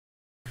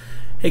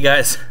Hey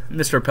guys,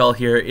 Mr. Appel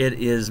here. It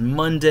is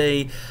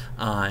Monday,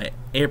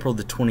 April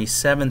the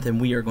 27th, and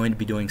we are going to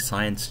be doing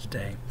science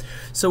today.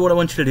 So what I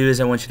want you to do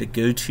is I want you to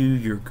go to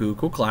your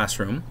Google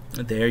Classroom.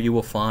 There you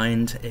will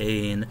find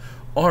an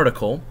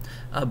article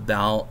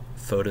about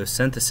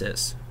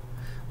photosynthesis,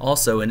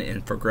 also an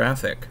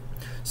infographic.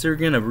 So you're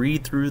going to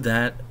read through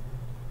that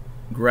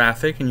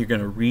graphic and you're going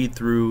to read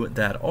through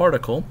that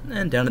article,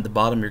 and down at the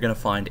bottom you're going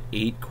to find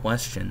 8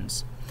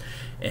 questions.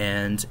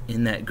 And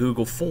in that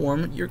Google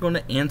form, you're going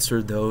to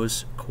answer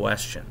those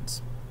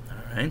questions.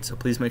 Alright, so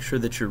please make sure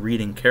that you're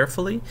reading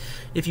carefully.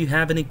 If you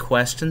have any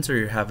questions or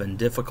you're having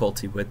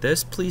difficulty with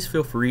this, please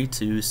feel free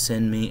to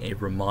send me a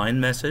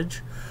remind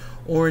message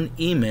or an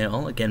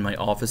email. Again, my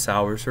office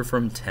hours are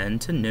from 10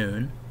 to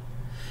noon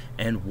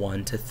and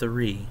 1 to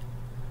 3.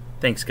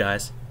 Thanks,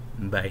 guys.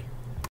 Bye.